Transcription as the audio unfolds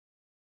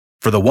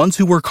For the ones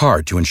who work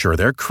hard to ensure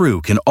their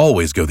crew can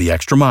always go the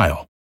extra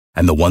mile,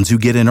 and the ones who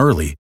get in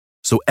early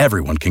so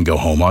everyone can go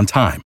home on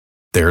time,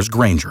 there's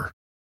Grainger,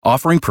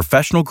 offering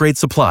professional-grade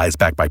supplies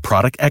backed by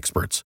product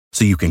experts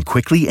so you can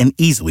quickly and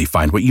easily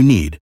find what you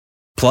need.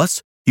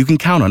 Plus, you can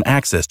count on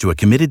access to a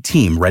committed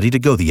team ready to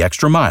go the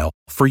extra mile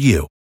for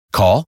you.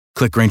 Call,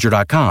 click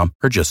Grainger.com,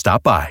 or just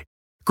stop by.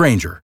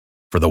 Grainger,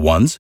 for the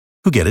ones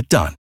who get it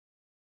done.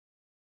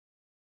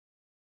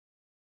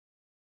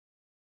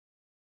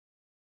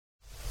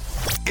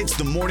 It's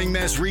the Morning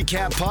Mess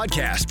Recap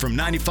Podcast from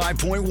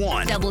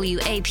 95.1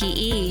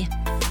 WAPE.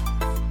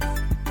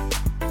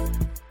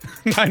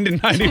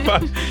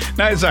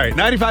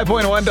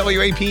 95.1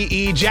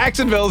 WAPE,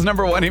 Jacksonville's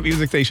number one hit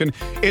music station.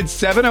 It's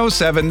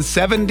 7:07,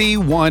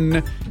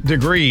 71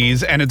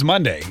 degrees, and it's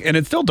Monday, and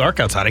it's still dark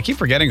outside. I keep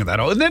forgetting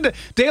that. And then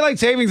daylight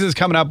savings is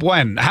coming up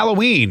when?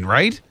 Halloween,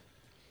 right?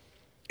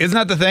 Isn't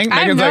that the thing?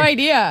 I have no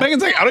idea.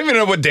 Megan's like, I don't even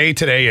know what day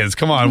today is.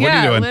 Come on, what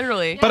are you doing?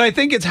 Literally. But I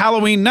think it's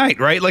Halloween night,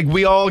 right? Like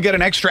we all get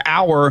an extra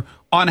hour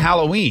on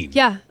Halloween.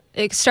 Yeah.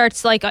 It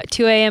starts like at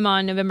 2 a.m.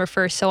 on November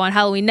 1st. So on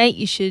Halloween night,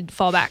 you should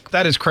fall back.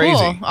 That is crazy.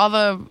 Cool. All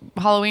the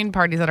Halloween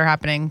parties that are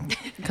happening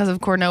because of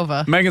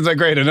Cornova. Megan's like,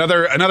 great.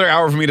 Another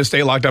hour for me to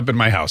stay locked up in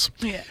my house.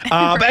 Yeah.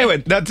 But anyway,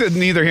 that's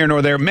neither here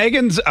nor there.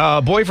 Megan's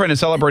boyfriend is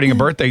celebrating a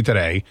birthday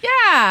today.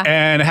 Yeah.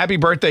 And happy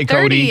birthday,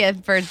 Cody.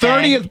 30th birthday.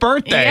 30th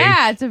birthday.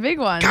 Yeah, it's a big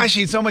one. Gosh,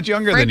 she's so much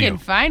younger than you.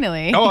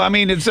 Finally. Oh, I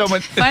mean, it's so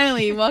much.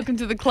 Finally, welcome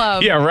to the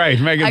club. Yeah, right.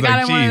 Megan's I got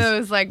like, him one of geez.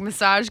 those like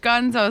massage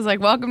guns. I was like,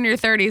 welcome to your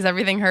 30s.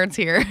 Everything hurts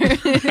here.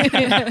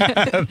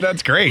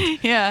 That's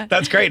great. Yeah.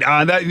 That's great.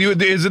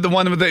 Is it the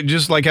one that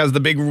just like has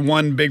the big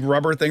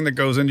rubber thing that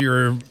goes into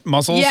your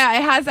muscles? Yeah,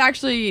 it has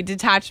actually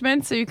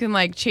detachments, so you can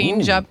like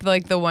change up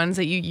like the ones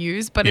that you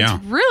use, but it's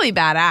really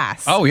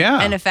badass. Oh, yeah.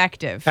 And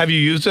effective. Have you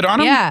used it on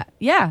him?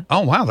 Yeah.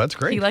 Oh, wow. That's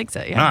great. He likes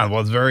it, yeah. Well,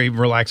 it's a very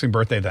relaxing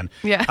birthday then.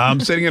 Yeah. I'm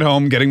sitting at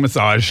home getting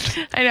massaged.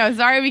 I know.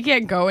 Sorry we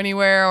can't go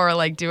anywhere or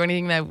like do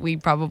anything that we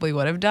probably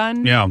would have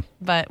done. Yeah.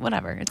 But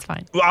whatever. It's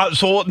fine.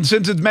 So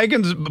since it's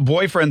Megan's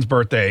boyfriend's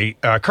birthday,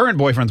 current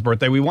boyfriend's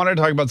birthday, we wanted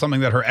to talk about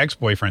something that her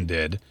ex-boyfriend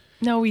did.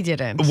 No, we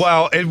didn't.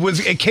 Well,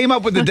 it came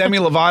up with the Demi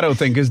Lovato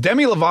thing because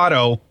Demi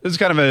Lovato, this is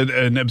kind of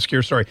an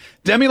obscure story.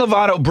 Demi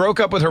Lovato broke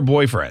up with her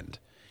boyfriend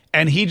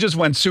and he just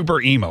went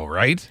super emo,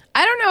 right?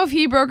 I don't know if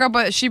she broke up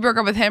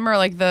with him or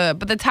like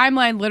but the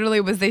timeline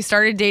literally was they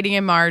started dating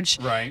in March.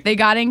 Right. They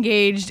got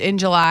engaged in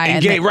July.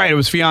 Right. It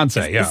was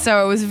fiance. Yeah.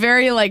 So it was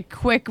very like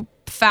quick,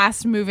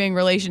 fast moving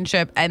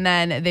relationship. And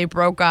then they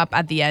broke up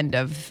at the end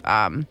of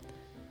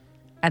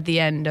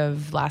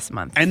last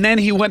month. And then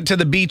he went to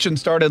the beach and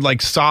started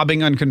like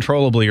sobbing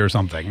uncontrollably or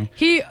something.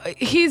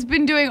 He's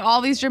been doing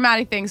all these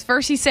dramatic things.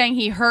 First, he's saying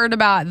he heard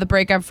about the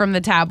breakup from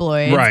the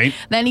tabloids. Right.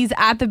 Then he's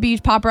at the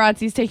beach.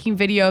 Paparazzi's taking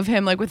video of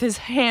him like with his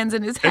hands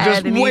in his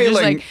head and wailing. he's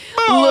just like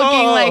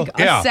looking like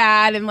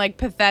sad and like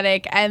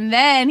pathetic. And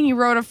then he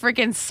wrote a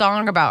freaking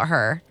song about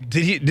her.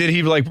 Did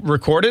he like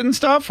record it and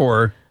stuff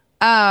or?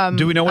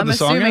 Do we know what the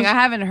song is? I'm assuming. I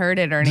haven't heard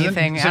it or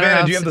anything. Savannah, I don't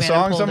know do you if have the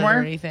Savannah song pulled it somewhere?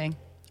 or anything.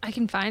 I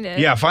can find it.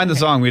 Yeah, find the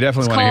song. We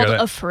definitely want to hear that. It's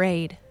called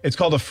Afraid. It's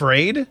called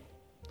Afraid? See,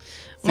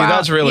 Wow.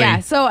 that's really... Yeah,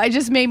 so it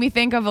just made me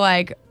think of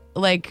like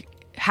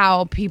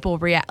how people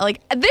react.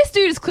 Like this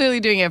dude is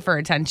clearly doing it for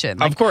attention.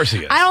 Like, of course he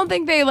is. I don't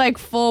think they like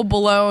full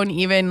blown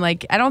even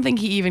like I don't think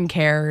he even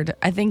cared.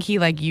 I think he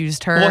like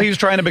used her. Well, he was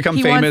trying to become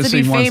he famous. Wants to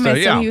be famous,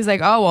 yeah. so he was like,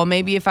 oh well,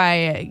 maybe if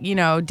I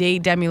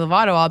date Demi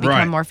Lovato, I'll become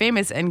Right. more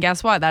famous. And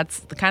guess what?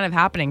 That's kind of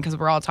happening because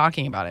we're all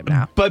talking about it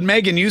now. But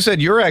Megan, you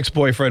said your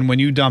ex-boyfriend, when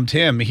you dumped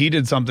him, he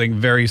did something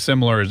very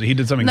similar. He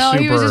did something No,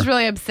 super... he was just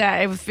really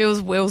upset. It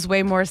was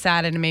way more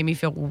sad, and it made me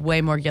feel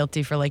way more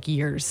guilty for like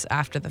years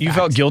after the fact. You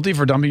felt guilty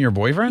for dumping your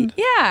boyfriend?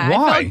 Yeah.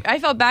 Why? I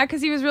felt bad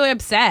because he was really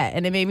upset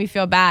and it made me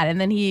feel bad. And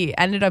then he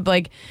ended up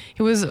like,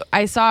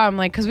 I saw him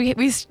like, because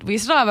we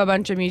still have a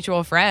bunch of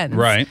mutual friends.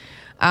 Right.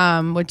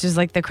 Which is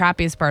like the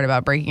crappiest part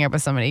about breaking up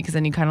with somebody because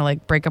then you kind of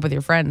like break up with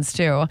your friends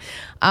too.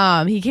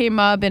 He came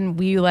up and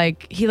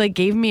he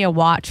gave me a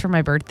watch for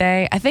my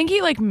birthday. I think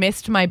he like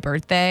missed my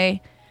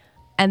birthday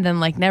and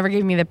then like never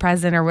gave me the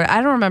present or what.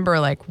 I don't remember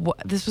like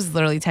what, this was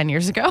literally 10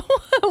 years ago.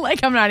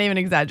 Like I'm not even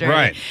exaggerating.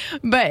 Right.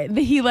 But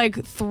he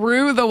like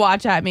threw the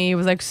watch at me. He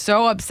was like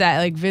so upset,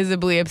 like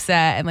visibly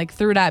upset and like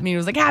threw it at me. He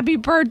was like, happy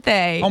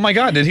birthday. Oh my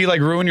God. Did he like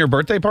ruin your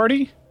birthday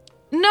party?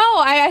 No,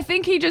 I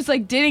think he just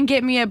like didn't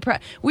get me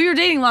we were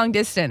dating long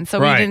distance, so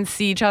Right. we didn't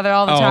see each other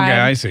all the time. Okay,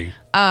 I see.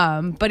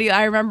 But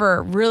I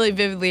remember really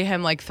vividly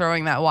him like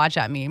throwing that watch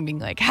at me and being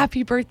like,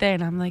 happy birthday.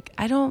 And I'm like,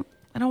 I don't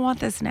want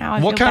this now.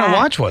 What kind of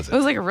watch was it? It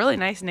was like a really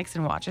nice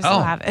Nixon watch. I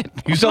still have it.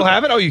 You still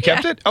have it? Oh, you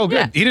kept Yeah. it? Oh, good.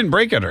 Yeah. He didn't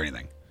break it or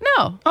anything.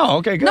 No. Oh,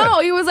 okay, good.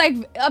 No, he was like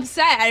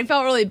upset. I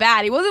felt really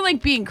bad. He wasn't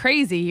like being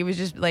crazy. He was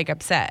just like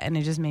upset and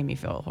it just made me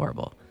feel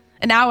horrible.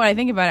 And now when I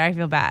think about it, I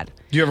feel bad.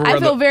 Do you ever I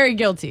feel very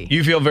guilty.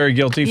 You feel very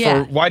guilty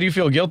Yeah. for... Why do you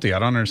feel guilty? I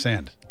don't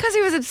understand. Because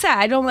he was upset.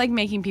 I don't like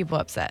making people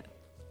upset.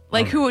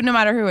 Like no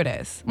matter who it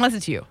is. Unless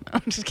it's you.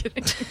 I'm just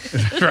kidding.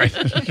 Right.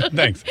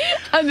 Thanks.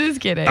 I'm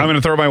just kidding. I'm going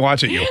to throw my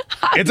watch at you.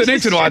 It's a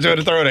Nixon watch. I'm going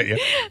to throw it at you.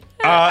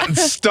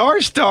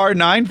 Star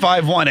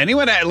 951.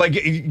 Anyone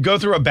like go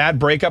through a bad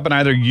breakup and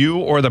either you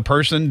or the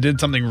person did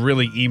something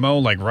really emo,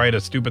 like write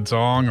a stupid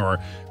song or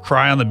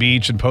cry on the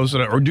beach and post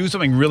it, or do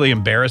something really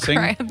embarrassing?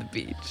 Cry on the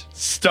beach.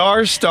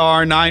 Star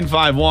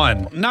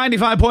 951.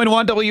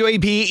 95.1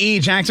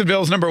 WAPE,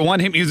 Jacksonville's number one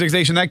hit music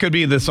station. That could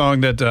be the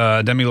song that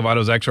Demi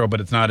Lovato's ex wrote, but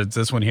it's not. It's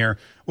this one here.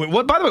 Wait,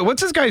 what? By the way,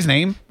 what's this guy's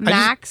name?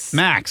 Max.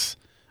 Max.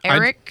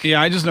 Eric.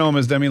 I just know him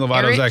as Demi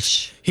Lovato's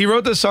ex. He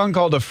wrote this song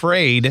called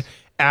 "Afraid."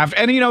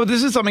 And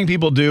this is something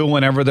people do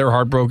whenever they're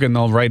heartbroken.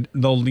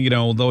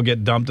 They'll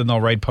get dumped and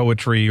they'll write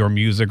poetry or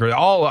music, or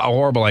all a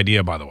horrible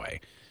idea, by the way.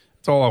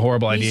 It's all a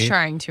horrible idea. He's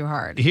trying too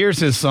hard. Here's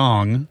his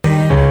song. Afraid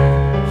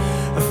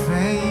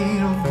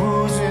of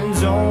losing,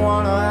 don't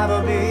wanna have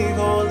a big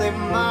hole in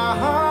my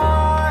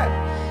heart.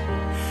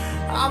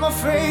 I'm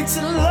afraid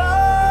to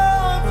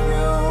love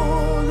you.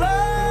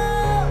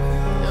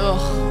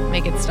 Ugh,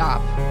 make it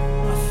stop.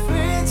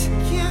 Afraid to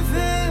give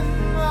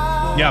in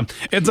my Yeah,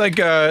 it's like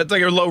a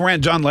low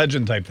rent John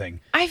Legend type thing.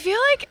 I feel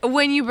like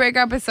when you break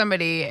up with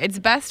somebody, it's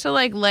best to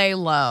like lay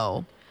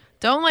low.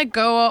 Don't like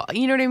go,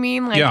 you know what I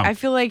mean? Like, Yeah. I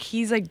feel like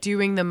he's like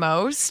doing the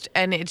most,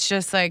 and it's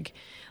just like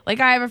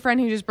I have a friend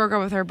who just broke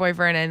up with her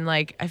boyfriend, and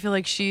like I feel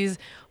like she's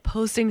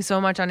posting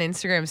so much on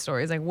Instagram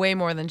stories, like way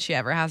more than she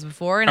ever has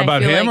before. And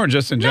About I feel him like, or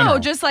just in general? No,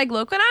 just like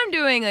look what I'm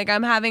doing. Like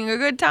I'm having a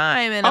good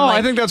time. And Oh, I'm like,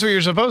 I think that's what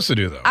you're supposed to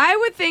do, though. I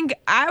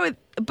would,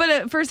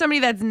 but for somebody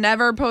that's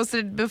never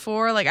posted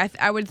before, like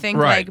I would think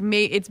Right. like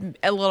it's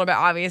a little bit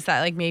obvious that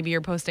like maybe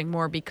you're posting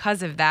more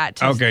because of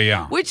that. Okay,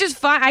 yeah. Which is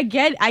fine. I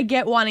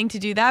get wanting to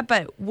do that,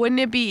 but wouldn't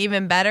it be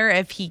even better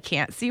if he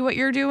can't see what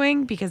you're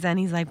doing? Because then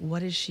he's like,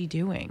 what is she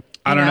doing?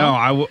 I don't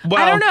know.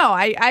 I don't know.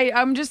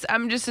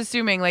 I'm just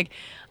assuming like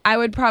I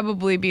would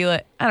probably be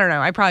like, I don't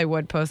know. I probably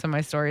would post on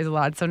my stories a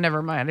lot. So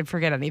never mind. I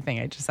forget anything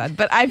I just said.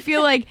 But I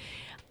feel like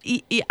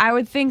I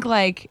would think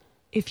like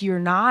if you're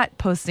not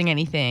posting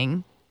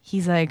anything,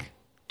 he's like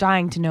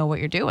dying to know what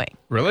you're doing.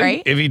 Really?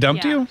 Right? If he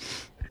dumped Yeah. you?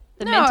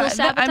 The mental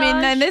sabotage. I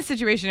mean, in this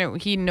situation,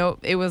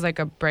 it was like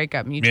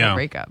a mutual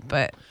breakup.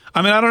 But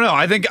I mean, I don't know.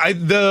 I think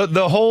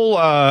the whole.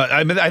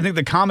 I think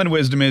the common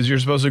wisdom is you're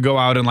supposed to go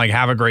out and like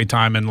have a great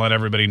time and let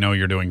everybody know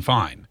you're doing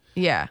fine.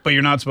 yeah. But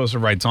you're not supposed to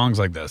write songs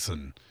like this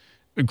and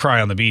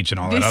cry on the beach and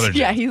all that other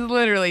Yeah, shit. he's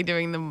literally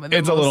doing the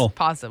It's most a little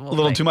possible. a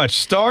little thing. too much.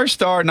 Star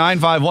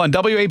 951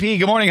 WAP.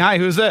 Good morning. Hi,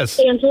 who's this?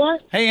 Angela?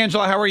 Hey,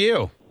 Angela. How are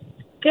you?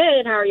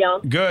 Good. How are y'all?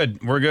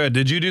 Good. We're good.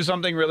 Did you do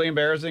something really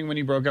embarrassing when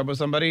you broke up with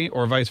somebody,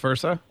 or vice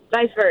versa?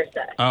 Vice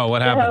versa. Oh,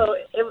 what happened?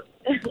 So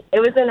it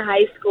was in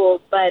high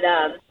school, but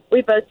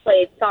we both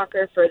played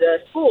soccer for the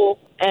school,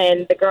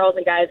 and the girls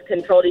and guys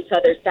controlled each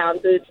other's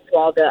sound booths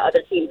while the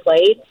other team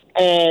played.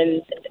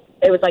 And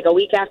it was like a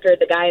week after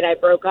the guy and I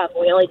broke up, and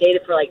we only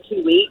dated for like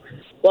 2 weeks.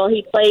 Well,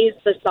 he plays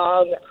the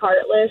song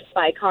Heartless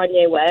by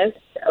Kanye West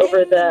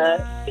over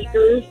the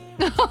speakers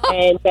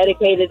and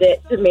dedicated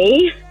it to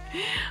me.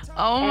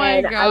 Oh my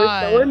And god! I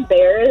was so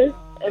embarrassed.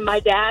 And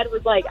my dad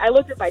was like, I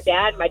looked at my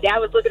dad. My dad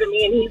was looking at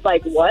me, and he's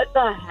like, what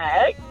the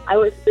heck? I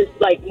was just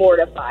like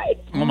mortified.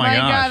 Oh my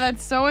gosh. god,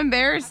 that's so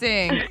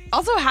embarrassing.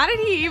 Also, how did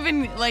he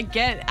even like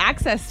get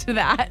access to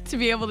that to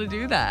be able to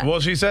do that? Well,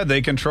 she said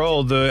they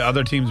controlled the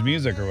other team's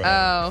music or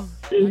whatever.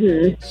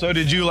 Oh, So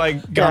did you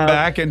like come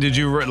back and did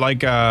you like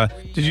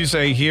did you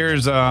say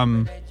here's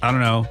I don't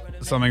know,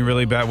 something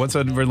really bad? What's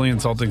a really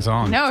insulting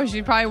song? no,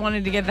 she probably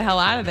wanted to get the hell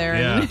out of there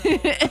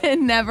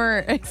and never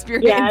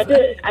experience.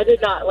 Yeah, I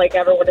did not like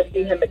ever want to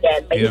see him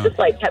again. But Yeah. he just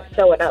like kept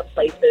showing up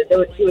places.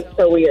 He was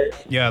so weird.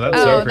 Yeah, that's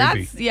so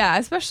creepy.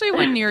 Especially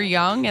when you're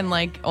young and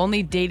like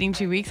only dating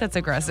 2 weeks. That's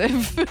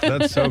aggressive.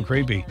 That's so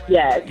creepy.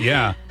 Yes.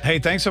 Yeah. Hey,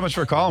 thanks so much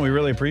for calling. We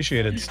really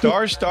appreciate it.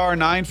 Star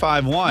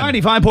 951.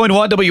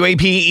 95.1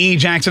 WAPE,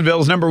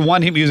 Jacksonville's number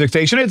one hit music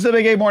station. It's the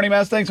Big A Morning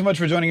Mess. Thanks so much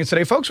for joining us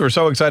today, folks. We're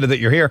so excited that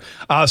you're here.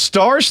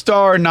 Star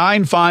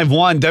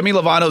 951. Demi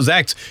Lovato's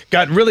ex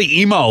got really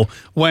emo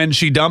when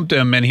she dumped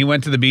him, and he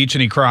went to the beach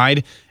and he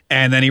cried,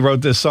 and then he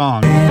wrote this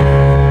song.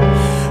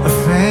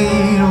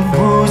 afraid of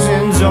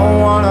losing,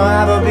 don't wanna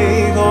have a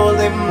big hole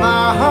in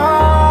my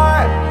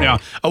heart. Yeah,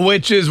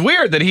 which is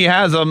weird that he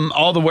has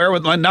all the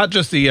wherewithal, not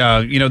just the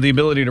the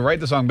ability to write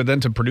the song, but then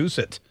to produce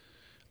it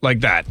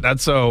like that.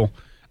 That's so.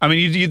 I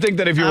mean, you think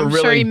that if you were I'm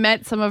really sure he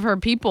met some of her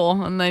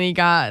people and then he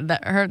got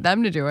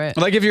them to do it.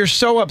 like if you're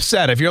so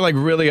upset, if you're like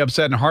really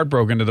upset and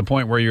heartbroken to the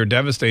point where you're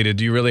devastated,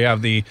 do you really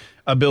have the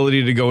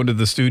ability to go into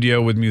the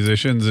studio with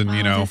musicians and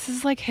This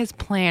is like his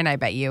plan, I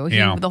bet you.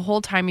 Yeah. The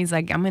whole time he's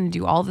like, I'm going to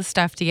do all this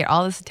stuff to get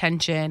all this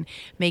attention,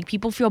 make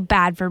people feel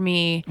bad for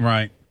me.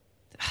 right?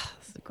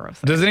 This is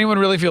gross. Does anyone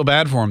really feel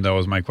bad for him though?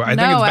 Is my question.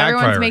 I think it's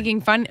everyone's backfiring.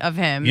 making fun of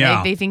him.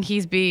 Yeah. They think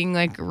he's being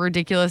like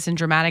ridiculous and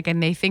dramatic,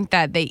 and they think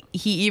that he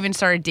even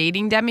started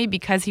dating Demi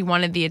because he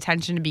wanted the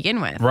attention to begin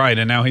with. Right,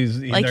 and now he's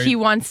Like he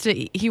wants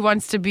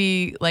to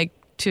be like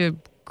to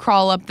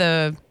crawl up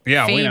the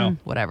Yeah, we fame, know.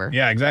 whatever.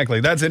 Yeah,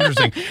 exactly. That's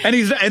interesting. and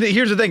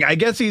here's the thing. I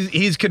guess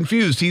he's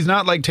confused. He's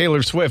not like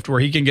Taylor Swift, where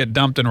he can get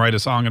dumped and write a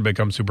song and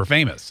become super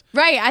famous.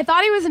 Right. I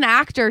thought he was an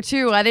actor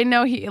too. I didn't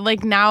know he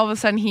like now all of a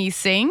sudden he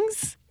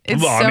sings.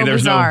 It's Well, so I mean,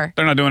 bizarre.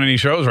 they're not doing any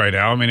shows right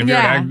now. I mean, if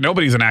Yeah.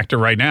 nobody's an actor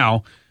right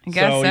now. I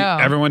guess so.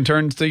 Everyone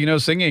turns to,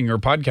 singing or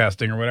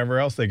podcasting or whatever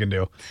else they can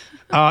do.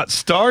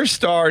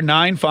 Star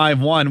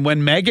 951,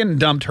 when Meghan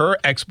dumped her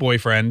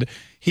ex-boyfriend,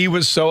 he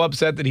was so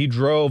upset that he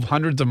drove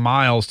hundreds of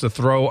miles to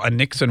throw a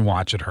Nixon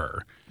watch at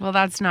her. Well,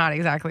 that's not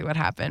exactly what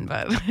happened,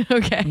 but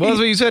okay. Well, that's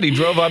what you said. He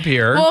drove up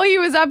here. Well, he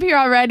was up here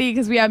already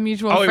because we have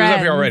mutual friends. Oh, he was up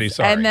here already.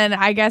 Sorry. And then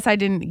I guess I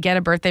didn't get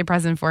a birthday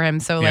present for him,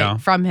 Yeah.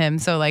 from him.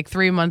 So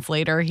 3 months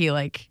later, he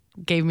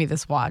gave me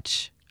this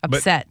watch.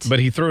 Upset. But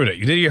he threw it.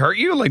 Did he hurt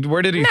you?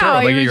 Where did he No, throw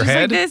it? he At was your just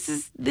head?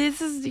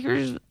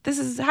 this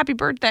is happy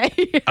birthday.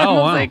 And Oh, I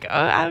was wow. like,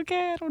 oh,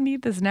 okay, I don't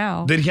need this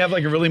now. Did he have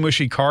a really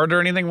mushy card or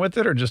anything with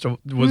it, or was it just a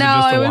it was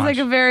watch?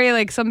 a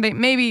very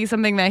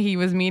something that he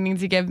was meaning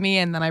to give me,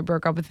 and then I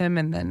broke up with him,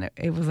 and then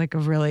it was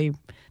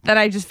that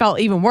I just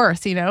felt even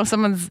worse.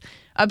 Someone's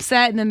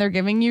upset, and then they're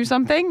giving you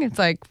something. It's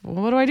like,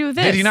 well, what do I do with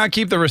this? Did he not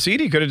keep the receipt?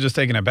 He could have just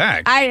taken it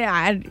back.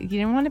 I he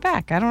didn't want it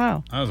back. I don't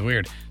know. That was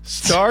weird.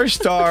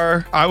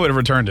 Star. I would have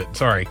returned it.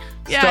 Sorry.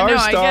 Yeah, no,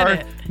 I get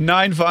it.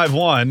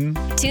 951.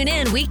 Tune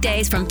in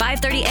weekdays from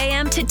 5:30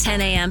 a.m. to 10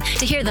 a.m.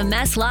 to hear the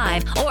mess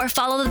live or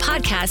follow the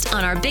podcast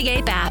on our Big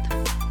Ape app.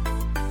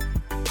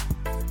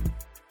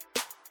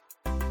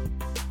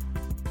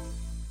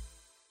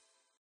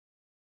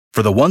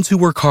 For the ones who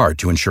work hard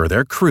to ensure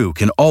their crew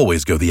can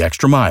always go the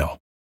extra mile,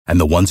 and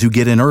the ones who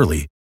get in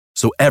early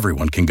so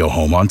everyone can go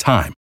home on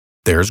time,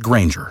 there's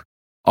Grainger,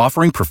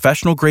 offering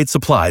professional-grade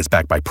supplies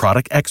backed by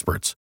product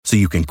experts so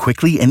you can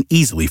quickly and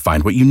easily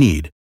find what you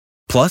need.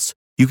 Plus,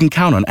 you can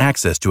count on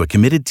access to a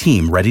committed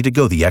team ready to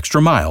go the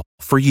extra mile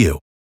for you.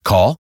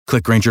 Call,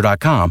 click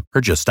Grainger.com,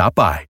 or just stop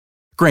by.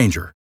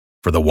 Grainger,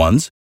 for the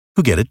ones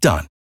who get it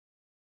done.